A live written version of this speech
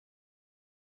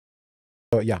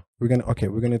yeah, we're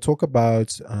gonna talk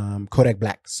about Kodak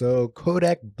Black. So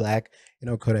Kodak Black, you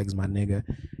know, Kodak's my nigga.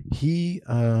 He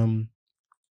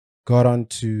got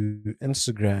onto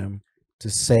Instagram to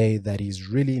say that he's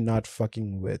really not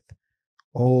fucking with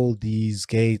all these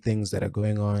gay things that are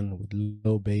going on with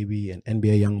Lil Baby and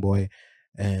NBA YoungBoy,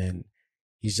 and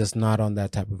he's just not on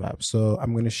that type of vibe. So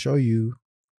I'm gonna show you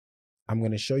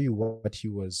what he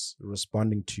was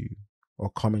responding to or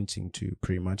commenting to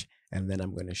pretty much, and then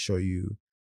I'm gonna show you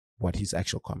what his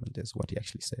actual comment is, what he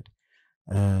actually said.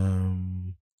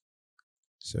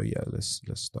 So yeah, let's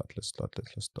start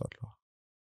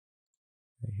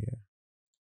right here.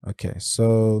 Okay,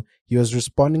 so he was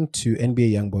responding to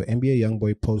NBA YoungBoy. NBA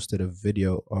YoungBoy posted a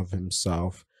video of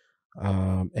himself,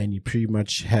 and he pretty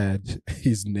much had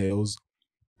his nails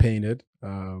painted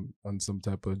on some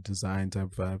type of design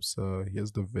type vibe. So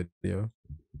here's the video.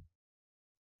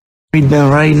 We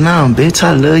done right now, bitch.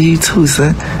 I love you too,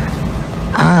 son.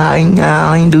 I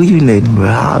ain't do you nothing, bro.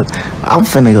 I'm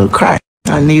finna go cry.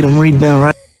 I need them redone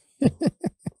right.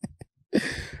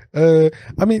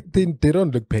 I mean, they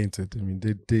don't look painted. I mean,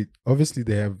 they obviously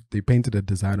they painted a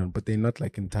design on, but they're not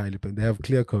like entirely. But they have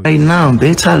clear coats. Right now,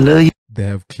 bitch. I love you. They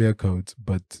have clear coats,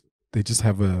 but they just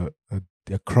have a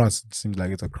cross. It seems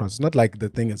like it's a cross. It's not like the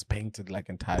thing is painted like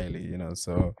entirely, you know.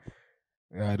 So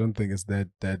I don't think it's that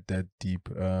deep.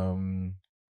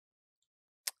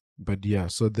 But yeah,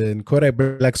 so then Kodak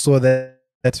Black saw that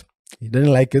he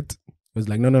didn't like it. He was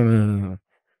like, no,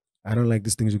 I don't like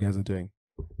these things you guys are doing.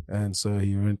 And so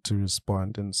he went to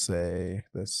respond and say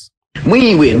this. We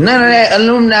ain't with none of that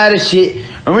Illuminati shit.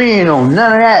 We ain't on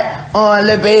none of that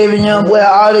Lil Baby, YoungBoy,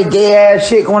 all that gay ass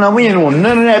shit going on. We ain't on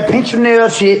none of that pinch your nail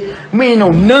shit. We ain't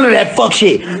on none of that fuck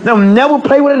shit. No, never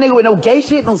play with a nigga with no gay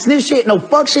shit, no snitch shit, no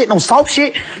fuck shit, no soft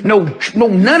shit, no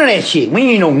none of that shit. We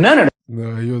ain't on none of that.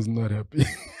 No, he was not happy.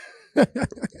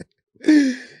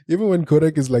 Even when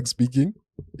Kodak is like speaking,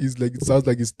 he's like, it sounds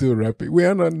like he's still rapping. We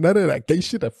are not none of that gay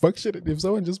shit, that fuck shit. If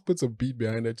someone just puts a beat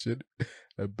behind that shit,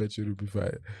 I bet you it'll be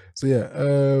fire. So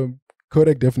yeah,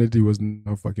 Kodak definitely was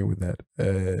not fucking with that,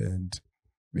 and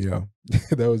yeah,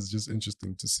 that was just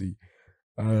interesting to see.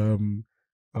 I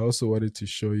also wanted to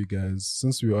show you guys,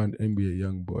 since we were on NBA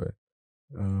YoungBoy,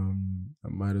 I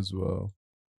might as well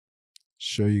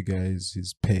show you guys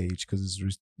his page because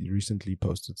he recently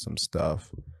posted some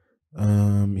stuff.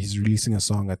 He's releasing a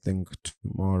song, I think,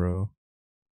 tomorrow.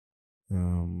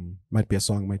 Might be a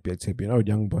song, might be a tape. You know,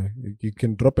 YoungBoy, you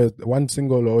can drop one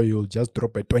single or you'll just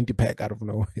drop a 20 pack out of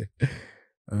nowhere.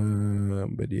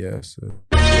 But yeah, so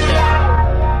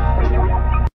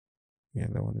yeah,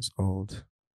 that one is old.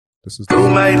 This is Who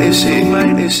made this shit?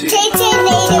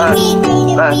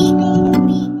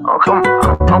 I'm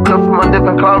coming from a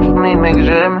different cloth from these niggas, you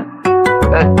hear me?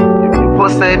 Hey,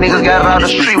 pussy niggas got it out the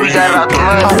street, we got it out the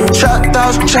mud. Chop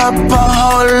thoughts, chop a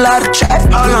whole lot of trap.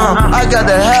 Hold on, I got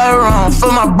the hair on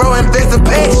for my bro and fix the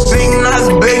page. Big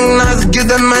nuts, get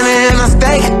the money in a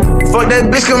steak. Fuck that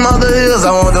bitch, come out the hills,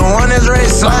 I want the one that's ready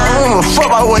to slide. I don't give a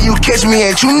fuck about where you catch me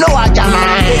at, you know I got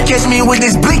mine. Catch me with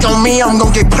this bleak on me, I'm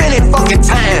gonna get plenty fucking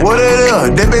time. What it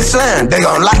is, they bitch slam, they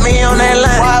gon' lock me on that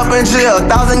line. Why up in jail,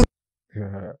 1,000.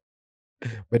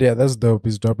 But yeah, that's dope.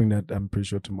 He's dropping that, I'm pretty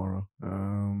sure, tomorrow.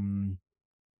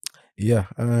 Yeah,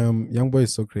 YoungBoy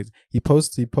is so crazy. He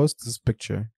posts this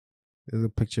picture. There's a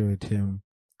picture with him.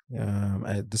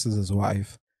 This is his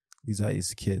wife. These are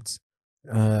his kids.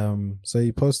 So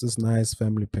he posts this nice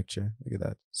family picture. Look at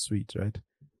that. Sweet, right?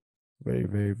 Very,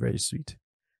 very, very sweet.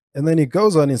 And then he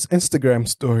goes on his Instagram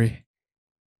story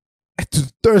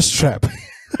to thirst trap.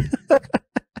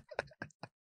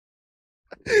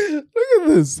 Look at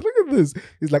this.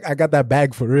 He's like, I got that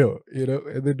bag for real, you know.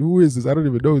 And then who is this? I don't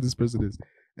even know who this person is.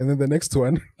 And then the next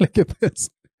one, look at this.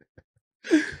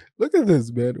 Look at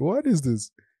this, man. What is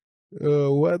this?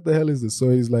 What the hell is this? So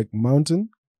he's like mountain,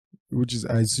 which is,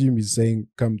 I assume he's saying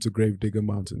come to Gravedigger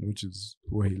Mountain, which is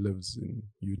where he lives in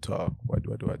Utah. What?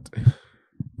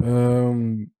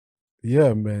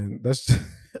 Yeah, man. That's just,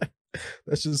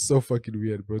 that's just so fucking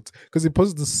weird, bro. Because he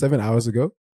posted this 7 hours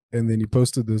ago, and then he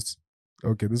posted this.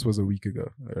 Okay, this was a week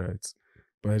ago. All right.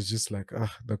 But it's just like,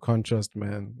 the contrast,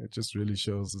 man. It just really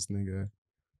shows this nigga.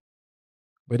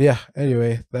 But yeah,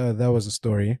 anyway, that was a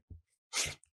story.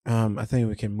 I think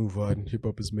we can move on. Hip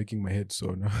hop is making my head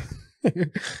sore now.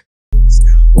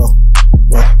 Well.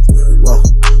 You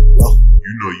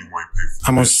know you ain't pay for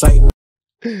I'm on site.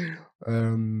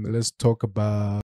 Let's talk about